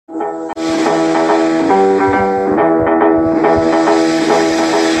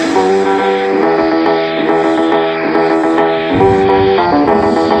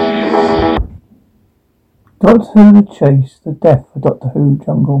Doctor Who the chase, the death for Doctor Who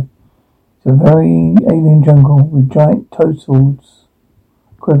jungle. It's a very alien jungle with giant toadstools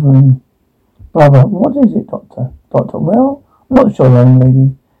quivering. Barbara, what is it, Doctor? Doctor, well, I'm not sure, young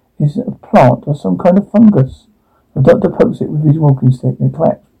lady. Is it a plant or some kind of fungus? The doctor pokes it with his walking stick and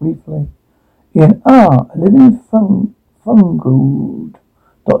clacks briefly. Ian, a living fungood.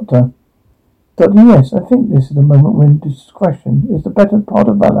 Doctor, yes, I think this is the moment when discretion is the better part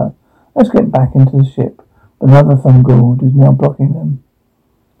of valor. Let's get back into the ship. But another fungood is now blocking them.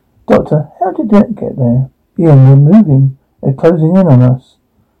 Doctor, how did that get there? Ian, they're moving. They're closing in on us.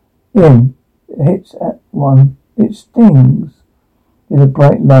 Ian, it hits at one. It stings. There's a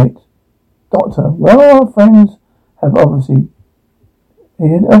bright light. Doctor, well, our friends have obviously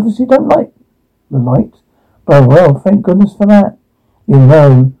don't like the light. But well, thank goodness for that. You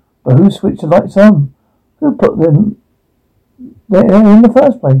know, but who switched the lights on? Who put them there in the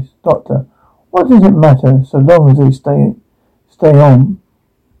first place? Doctor, what does it matter so long as they stay on?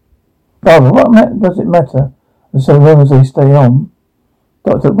 Barbara, what does it matter so long as they stay on?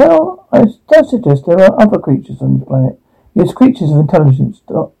 Doctor, well, I does suggest there are other creatures on this planet. Yes, creatures of intelligence.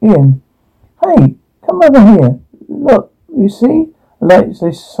 Ian, hey, come over here. Look, you see? The lights,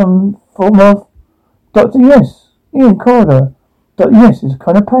 there's some form of... Doctor, yes. Ian, corridor. Doctor, yes, it's a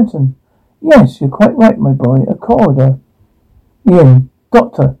kind of pattern. Yes, you're quite right, my boy. A corridor. Ian,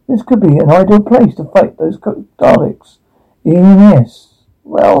 Doctor, this could be an ideal place to fight those Daleks. Ian, yes.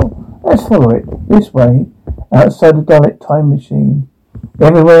 Well, let's follow it. This way. Outside the Dalek time machine.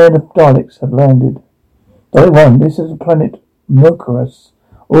 Everywhere the Daleks have landed. Dalek 1, this is the planet Milcorus.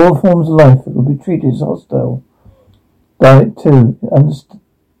 All forms of life that will be treated as hostile. Dalek 2,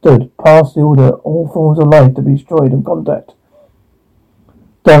 understood. Pass the order. All forms of life to be destroyed on contact.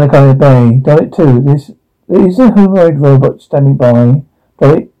 Dalek, I obey. Dalek 2, there is a humanoid robot standing by.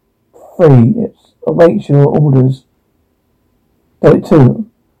 Dalek 3, it awaits your orders. Dalek 2,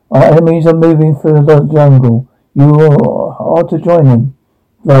 our enemies are moving through the jungle. You are to join them.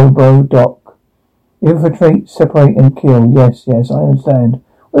 Robo Doc. Infiltrate, separate and kill. Yes, I understand.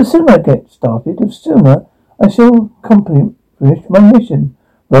 Well, the sooner I get started, the sooner I shall accomplish my mission.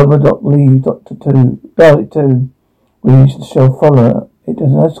 Robo-Doc leaves Doctor 2. Dalek 2. We shall follow it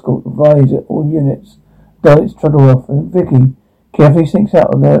as an escort. Advise all units. Daleks trundle off and Vicky carefully sneaks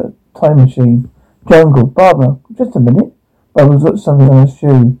out of their time machine. Jungle. Barbara, just a minute. Barbara's got something on her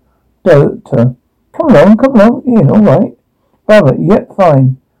shoe. Doctor. Come along. Ian, alright. Barbara, yep,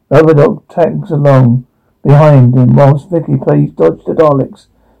 fine. Robo-Doc tags along behind him whilst Vicky plays dodge the Daleks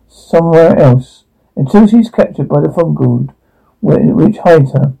somewhere else until she's captured by the fungood, which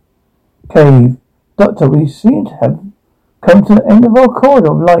hides her. Cave. Doctor, we seem to have come to the end of our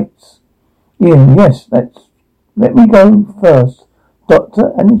corridor of lights. Ian, yes, let me go first.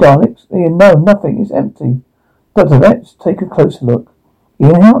 Doctor, any Daleks? Ian, no, nothing. It's empty. Doctor, let's take a closer look.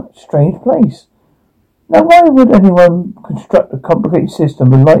 Ian, how strange place. Now, why would anyone construct a complicated system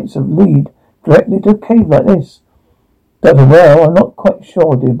with lights that lead directly to a cave like this? Doctor, well, I'm not quite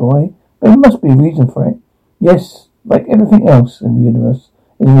sure, dear boy, but there must be a reason for it. Yes, like everything else in the universe,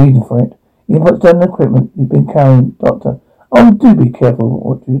 there's a reason for it. He puts down the equipment you've been carrying, Doctor. Oh, do be careful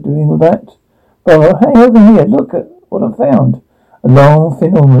what you're doing with that. But hey, over here, look at what I found. A long,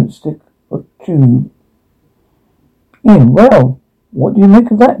 thin ornament stick or tube. Ian, well, what do you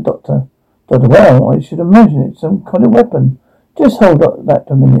make of that, Doctor? Doctor, well, I should imagine it's some kind of weapon. Just hold up that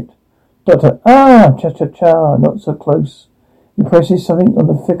a minute. Doctor, cha-cha-cha, not so close. He presses something on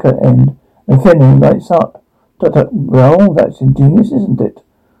the thicker end, and thin end lights up. Doctor, well, that's ingenious, isn't it?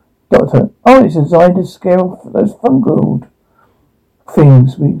 Doctor, oh, it's designed to scare off those fungoid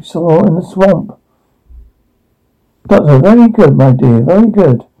things we saw in the swamp. Doctor, very good, my dear, very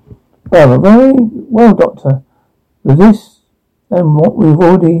good. Barbara, very well, Doctor. With this and what we're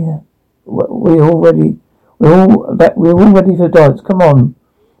all ready for dance. Come on,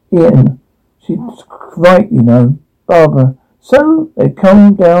 Ian. She's right, you know. Barbara. So they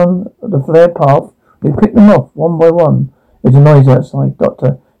come down the flare path. We pick them off one by one. There's a noise outside.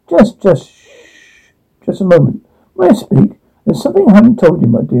 Doctor, just a moment. May I speak? There's something I haven't told you,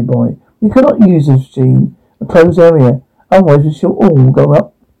 my dear boy. We cannot use this machine, a closed area. Otherwise we shall all go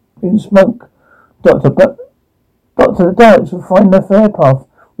up in smoke. Doctor, the Daleks will find the flare path.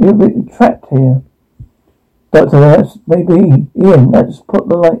 We'll be trapped here. Doctor, that's maybe. Ian, let's put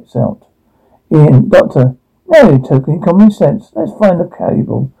the lights out. Ian, Doctor, now you're talking common sense. Let's find the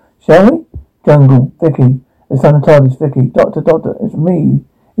cable, shall we? Jungle, Vicky. Let's find the TARDIS, Vicky. Doctor, it's me.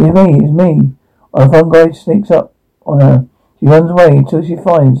 It's me. Our fungi sneaks up on her. She runs away until she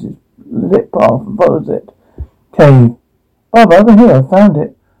finds its lit path and follows it. Cave. Barbara, over here, I found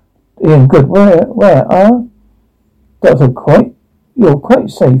it. Ian, good. Where? Doctor, you're quite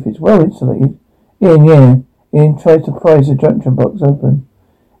safe. It's well insulated. Ian, yeah. Ian tries to prise the junction box open.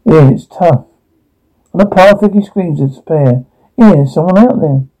 Ian, it's tough. On the path, Vicky screams in despair. Ian, there's someone out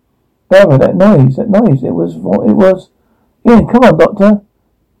there. Barbara, that noise. It was what it was. Ian, come on, Doctor.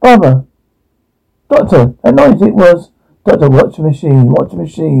 Barbara. Doctor, that noise, it was. Doctor, watch the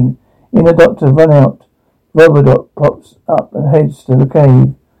machine. Ian, the doctor run out. Robodoc pops up and heads to the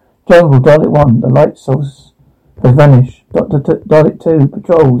cave. Jungle, Dalek 1, the light source has vanished. Dalek 2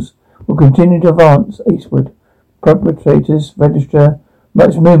 patrols will continue to advance eastward. Perpetrators register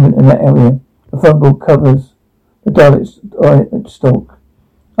much movement in that area. The fungal covers the Dalek's stalk.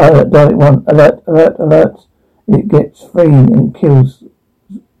 Dalek 1, alert. It gets free and kills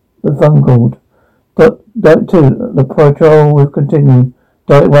the fungal. Dalek 2, the patrol will continue.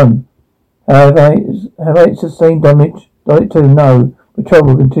 Dalek 1, have I sustained damage? Dalek 2, no. Patrol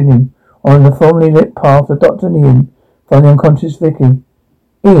will continue. On the formerly lit path, the Doctor and Ian find the unconscious Vicky.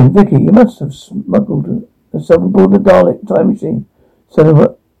 Ian, Vicky, you must have smuggled yourself aboard the Dalek time machine.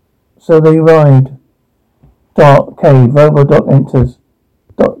 So they ride. Dark cave. Robodoc enters.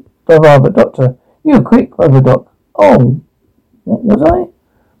 Doctor, you quick, Robodoc. Oh, what was I?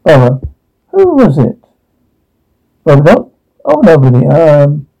 Barbara, who was it? Robodoc? Oh, nobody.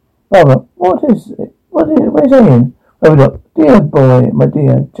 Barbara, what is it? Where's Ian? Robodoc, dear boy, my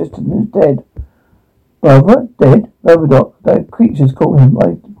dear, Chesterton is dead. Barbara, dead? Robodoc, that creature's caught him.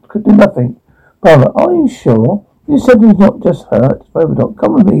 I could do nothing. Barbara, are you sure? You said he's not just hurt. Robodoc,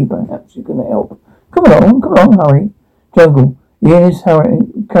 come with me, perhaps you can help. Come along, hurry. Jungle, Ian is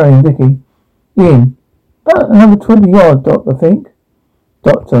carrying Vicky. Ian, about another 20 yards, Doc, I think.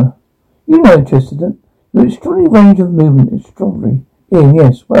 Doctor, you know, Chesterton, your extraordinary range of movement is extraordinary. Ian,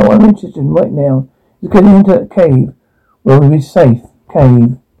 yes, well, I'm interested in right now is getting into that cave where we'll be safe.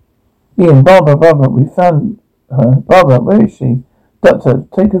 Cave. Ian, Barbara, we found her. Barbara, where is she? Doctor,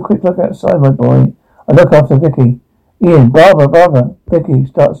 take a quick look outside, my boy. I look after Vicky. Ian, Barbara. Vicky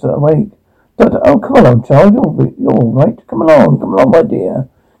starts to awake. Doctor, oh, come along, child. You're all right. Come along, my dear.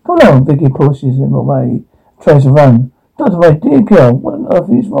 Come along. Vicky pushes him away. Tries to run. Doctor, my dear girl, what on earth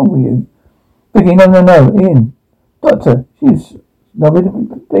is wrong with you? Vicky, no. Ian. Doctor, she's nowhere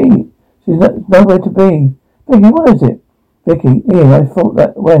to be. She's nowhere to be. Vicky, what is it? Vicky, Ian, I thought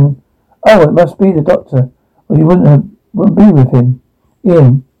that when... Oh, it must be the doctor. Or you wouldn't be with him.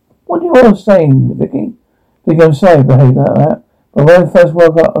 Ian, what are you all saying, Vicky? Vicky, I'm sorry I behaved like that. But when I first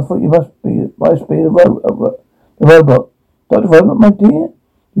woke up, I thought you must be the robot. Dr. Robot, my dear?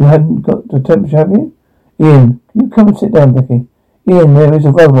 You hadn't got the temperature, have you? Ian, you come and sit down, Vicky. Ian, there is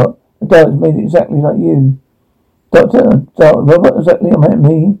a robot. The doctor's made it exactly like you. Doctor, robot exactly like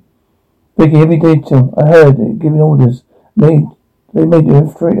me? Vicky, every day too. I heard it giving orders. They made you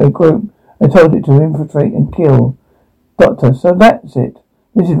infiltrate a group. I told it to infiltrate and kill. Doctor, so that's it.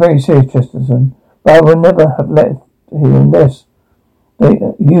 This is very serious, Chesterton. But I would never have left here unless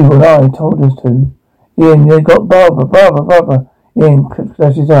you and I told us to. Ian, they got Barbara. Ian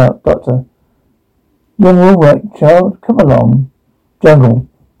crashes out. Doctor, you're all right, child. Come along. Jungle.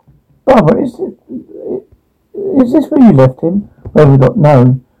 Barbara, is this where you left him? Robodoc,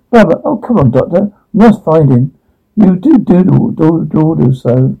 no. Barbara, oh, come on, Doctor. We must find him. You do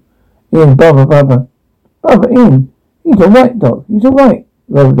so. Ian, Barbara, Ian. He's all right, Doc. He's all right.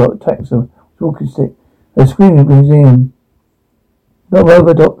 Robodoc attacks a walking stick. A screaming brings Ian. The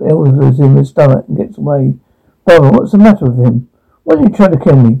Robodoc elbows him in the stomach and gets away. Barbara, what's the matter with him? Why are you trying to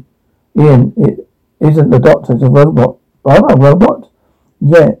kill me? Ian, it isn't the doctor, it's a robot. Barbara, a robot?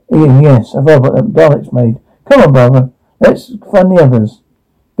 Yeah, Ian, yes, a robot that Dalek's made. Come on, Barbara. Let's find the others.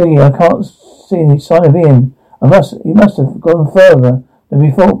 Vicky, I can't see any sign of Ian. He must have gone further than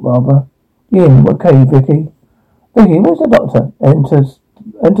we thought, Barbara. Ian, okay, Vicky. Vicky, where's the doctor?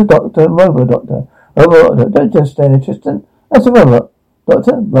 Enter Doctor and Robodoctor. Robodoctor, don't just stand there, Tristan. That's a robot.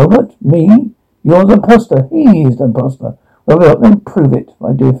 Doctor, robot, me? You're the imposter. He is the imposter. Robodoctor, then prove it,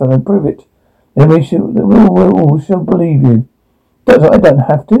 my dear fellow, prove it. Then we all shall believe you. Doctor, I don't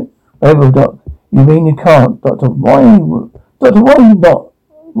have to. Robodoc, you mean you can't? Doctor, why you not?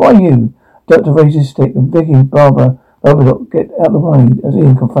 Why you? Doctor raises his stick and Vicky and Barbara Robodoc get out of the way as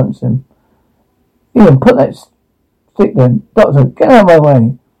Ian confronts him. Ian, put that stick then. Doctor, get out of my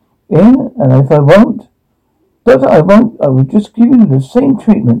way. Ian, and if I won't? Doctor, I won't. I will just give you the same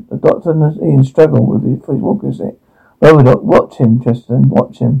treatment. The doctor and Ian struggle with his walking stick. Robodoc, watch him, Chesterton,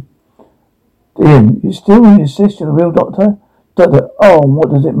 watch him. Ian, you still insist you're the real doctor? Doctor, oh, what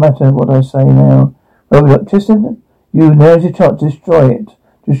does it matter what I say now? Robodoc, Chesterton, now's your chance to destroy it.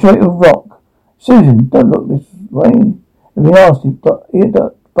 Destroy it with rock. Susan, don't look this way. If he asks you,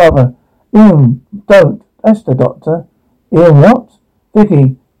 Barbara, Ian, don't. That's the doctor. Ian, what?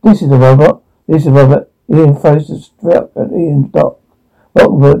 Vicky, this is the robot. This is the robot. Ian throws the strap at Ian's doc.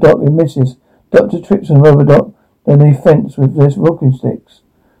 Doc and misses. Doctor trips on Robodoc, then they fence with their walking sticks.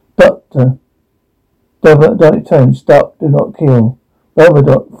 Doctor turns, stop, do not kill.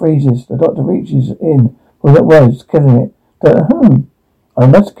 Robodoc freezes. The doctor reaches in, pulls up words, killing it. I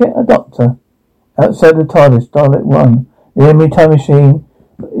must get a doctor. Outside the TARDIS, Dalek 1. The enemy time machine.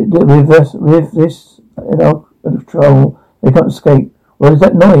 With this in our control, they can't escape. What is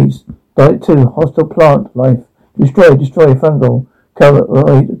that noise? Dalek 2, hostile plant life. Destroy, fungal.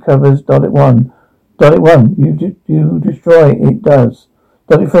 Covers Dalek 1. Dalek 1, you destroy, it does.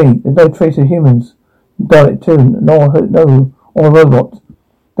 Dalek 3, there's no trace of humans. Dalek 2, no, or robot.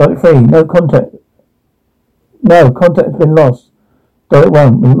 Dalek 3, no contact. No, contact has been lost. Dalek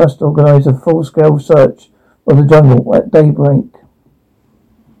 1, we must organize a full-scale search of the jungle at daybreak.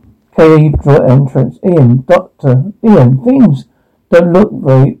 Cave entrance. Ian, things don't look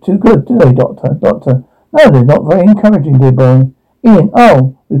too good, do they, Doctor? No, they're not very encouraging, dear boy. Ian,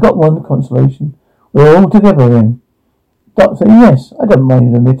 we've got one consolation. We're all together then. Doctor, yes, I don't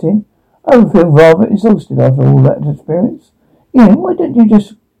mind admitting. I feel rather exhausted after all that experience. Ian, why don't you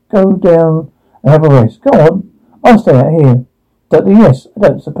just go down and have a rest? Go on, I'll stay out here. Doctor, yes, I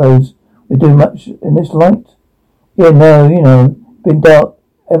don't suppose we do much in this light. Yeah, no, been dark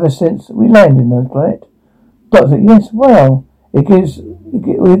ever since we landed on this planet. Doctor, yes, well, we'll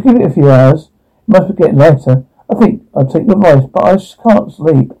give it a few hours. It must be getting lighter. I think I'll take your advice, but I just can't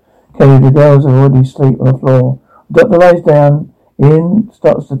sleep. Okay, the girls are already asleep on the floor. The doctor lies down. Ian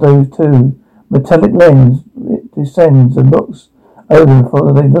starts to doze too. Metallic lens descends and looks over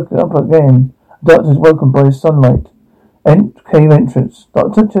before they look up again. The doctor is woken by the sunlight. Cave entrance.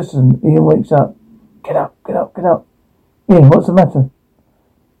 Dr. Tristan. Ian wakes up. Get up. Ian, what's the matter?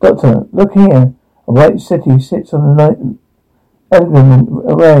 Doctor, look here. A white city sits on an elegant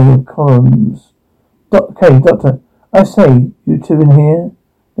array of columns. Doctor, I say, you two in here?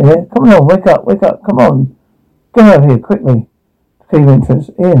 Yeah? Come on, wake up, come on. Get out of here, quickly. Cave entrance.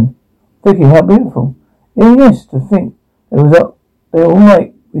 Ian. Vicky, how beautiful. Ian, yes, to think it was up there all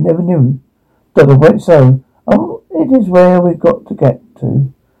night. We never knew. Doctor, wait, so. It is where we've got to get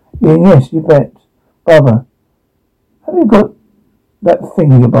to. Ian, yes, you bet. Barbara, have you got that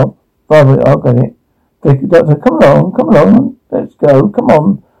thingy, Bob? Barbara, I'll get it. Vicky, Doctor, come along. Let's go, come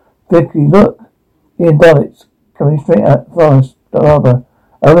on. Vicky, look. Ian, Daleks coming straight out for us. Barbara,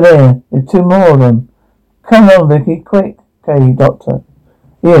 over there's two more of them. Come on, Vicky, quick. Okay, Doctor.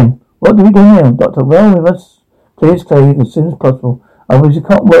 Ian, what do we do now, Doctor? Well, we must clear his cave as soon as possible. Otherwise, we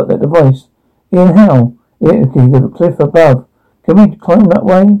can't work that device. Ian, how? Okay, there's a cliff above. Can we climb that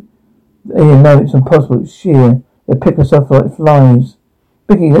way? Ian, no, it's impossible. It's sheer. They'll pick us up like flies.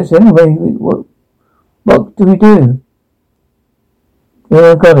 Vicky, that's the only way. What do we do?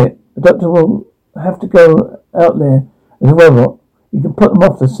 Yeah, I got it. The doctor will have to go out there as a robot. You can put them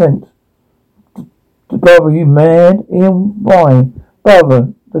off the scent. Barbara, you mad? Ian, why?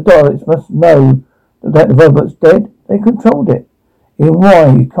 Barbara, the Daleks must know that the robot's dead. They controlled it. Ian, why?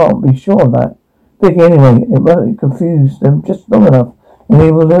 You can't be sure of that. Vicky, anyway, it won't confuse them just long enough, and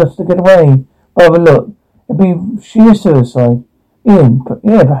he will let us to get away. Barbara, look, it'd be sheer suicide. Ian,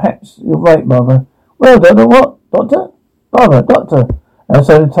 yeah, perhaps you're right, Barbara. Well, Doctor, what? Doctor? Barbara, Doctor.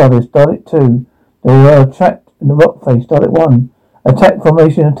 Outside the TARDIS, Dalek 2. They are trapped in the rock face, Dalek 1. Attack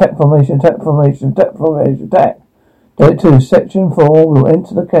formation. Dalek 2, Section 4 will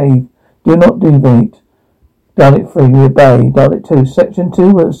enter the cave. Do not deviate. Dalek 3, we obey. Dalek 2, Section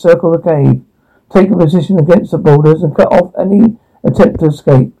 2 will circle the cave. Take a position against the boulders and cut off any attempt to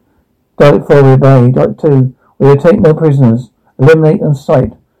escape. Dalek 4, we obey. Dalek 2, we will take no prisoners. Eliminate on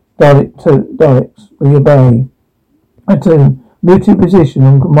sight. Dalek 2, Daleks, we obey. Dalek 2, move to position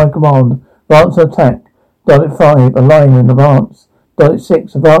on my command. Advance and attack. Dalek 5, align and advance. Dalek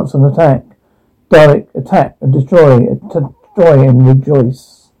 6, advance and attack. Dalek, attack and destroy and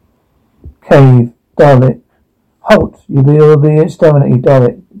rejoice. Cave, Dalek. Halt, you will be exterminated,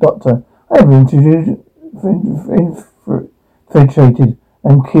 Dalek. Doctor, I have infiltrated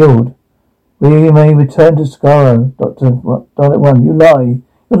and killed. We may return to Skaro. Doctor, Dalek 1, you lie.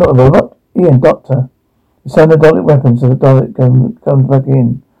 You're not a robot. Ian, Doctor. The sound of Dalek weapons, so the Dalek comes back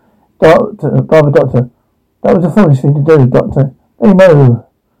in. Barbara, Doctor. That was a foolish thing to do, Doctor. They know.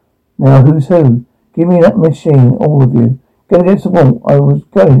 Now who's who? Give me that machine, all of you. Get against the wall. I was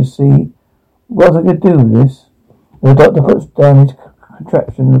going to see what I could do with this. The Doctor puts down his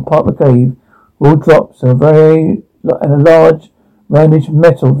contraption and part of the cave. All drops and a large roundish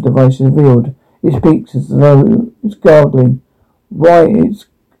metal device is revealed. It speaks as though it's gargling. Why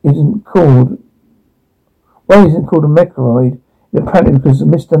Why isn't it called a Mecharoid? Apparently because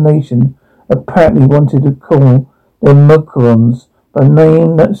Mr. Nation apparently wanted to call them Mecharons, but a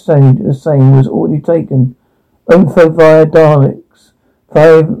name that stayed the same was already taken. Info via Daleks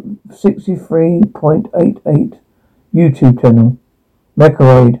 563.88 YouTube channel.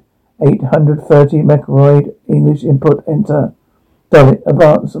 Mecharoid 830 Mecharoid English input enter. Dalek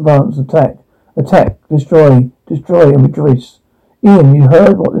advance attack destroy and rejoice. Ian, you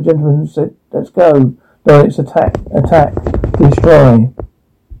heard what the gentleman said. Let's go. Daleks attack destroy.